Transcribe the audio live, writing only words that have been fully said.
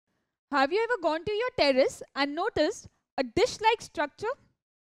Have you ever gone to your terrace and noticed a dish-like structure?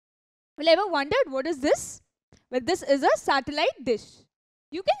 Well, ever wondered what is this? Well, this is a satellite dish.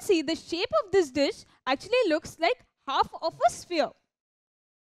 You can see the shape of this dish actually looks like half of a sphere.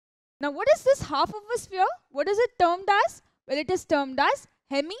 Now, what is this half of a sphere? What is it termed as? Well, it is termed as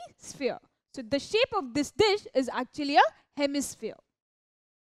hemisphere. So, the shape of this dish is actually a hemisphere.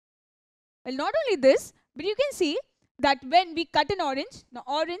 Well, not only this, but you can see that when we cut an orange, now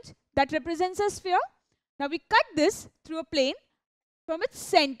orange that represents a sphere. Now we cut this through a plane from its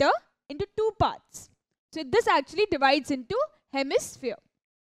center into two parts. So this actually divides into hemisphere.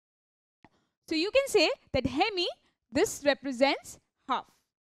 So you can say that this represents half.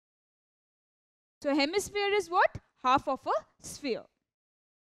 So hemisphere is what? Half of a sphere.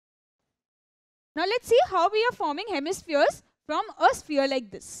 Now let's see how we are forming hemispheres from a sphere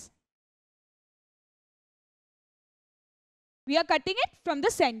like this. We are cutting it from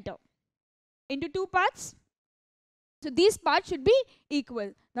the center into two parts. So these parts should be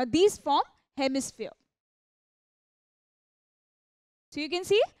equal. Now these form hemisphere. So you can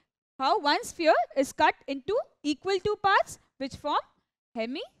see how one sphere is cut into equal two parts which form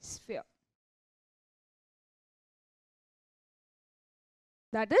hemisphere.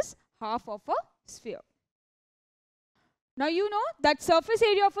 That is half of a sphere. Now you know that surface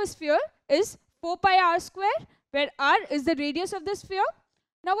area of a sphere is 4 pi r square, where r is the radius of the sphere.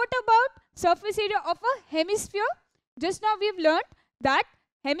 Now what about surface area of a hemisphere? Just now we have learned that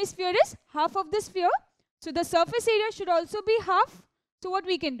hemisphere is half of the sphere. So the surface area should also be half. So what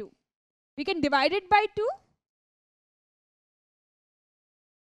we can do? We can divide it by 2.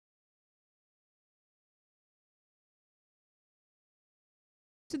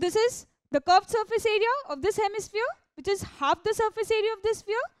 So this is the curved surface area of this hemisphere, which is half the surface area of the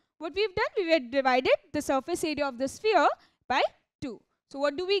sphere. What we've done, we have divided the surface area of the sphere by 2. So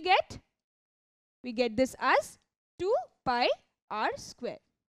what do we get? We get this as 2 pi r square.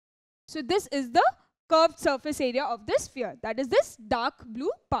 So this is the curved surface area of the sphere. That is this dark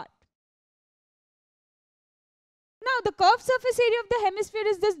blue part. Now the curved surface area of the hemisphere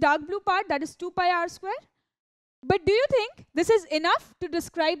is this dark blue part, that is 2 pi r square. But do you think this is enough to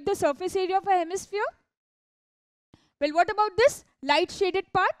describe the surface area of a hemisphere? Well, what about this light shaded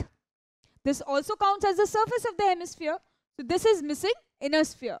part? This also counts as the surface of the hemisphere. So this is missing in a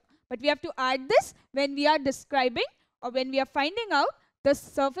sphere. But we have to add this when we are describing or when we are finding out the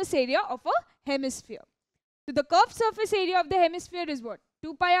surface area of a hemisphere. So the curved surface area of the hemisphere is what?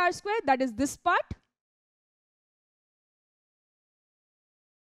 2 pi r square, that is this part.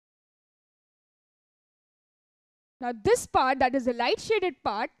 Now this part, that is the light shaded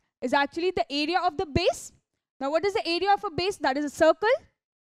part, is actually the area of the base. Now what is the area of a base? That is a circle.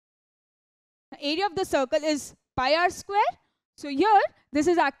 The area of the circle is pi r square. So here this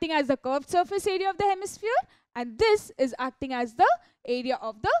is acting as the curved surface area of the hemisphere and this is acting as the area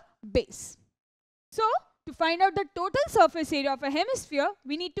of the base. So to find out the total surface area of a hemisphere,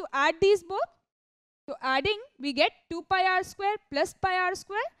 we need to add these both. So adding, we get 2 pi r square plus pi r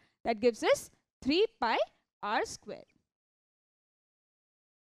square. That gives us 3 pi r square.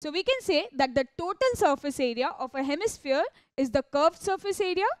 So we can say that the total surface area of a hemisphere is the curved surface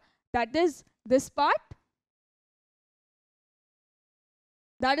area, that is this part.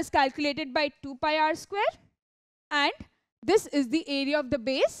 That is calculated by 2 pi r square, and this is the area of the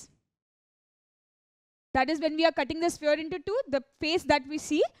base. That is when we are cutting the sphere into two, the face that we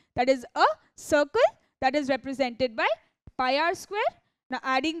see, that is a circle, that is represented by pi r square. Now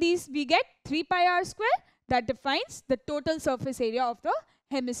adding these, we get 3 pi r square. That defines the total surface area of the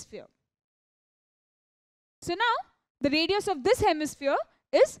hemisphere. So now the radius of this hemisphere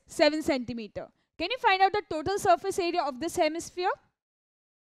is 7 centimeter. Can you find out the total surface area of this hemisphere?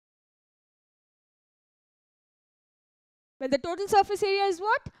 Well, the total surface area is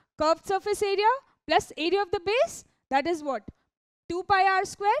what? Curved surface area plus area of the base. That is what? 2 pi r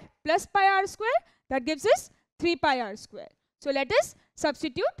square plus pi r square. That gives us 3 pi r square. So let us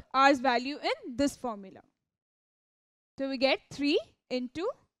substitute r's value in this formula. So we get 3 into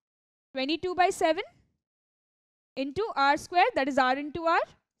 22 by 7 into r square, that is r into r,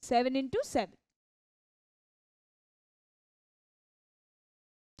 7 into 7.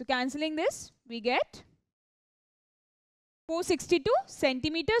 So cancelling this, we get 462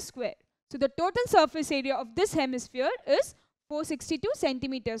 centimeters square. So the total surface area of this hemisphere is 462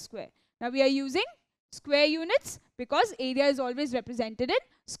 centimeters square. Now we are using square units because area is always represented in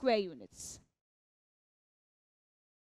square units.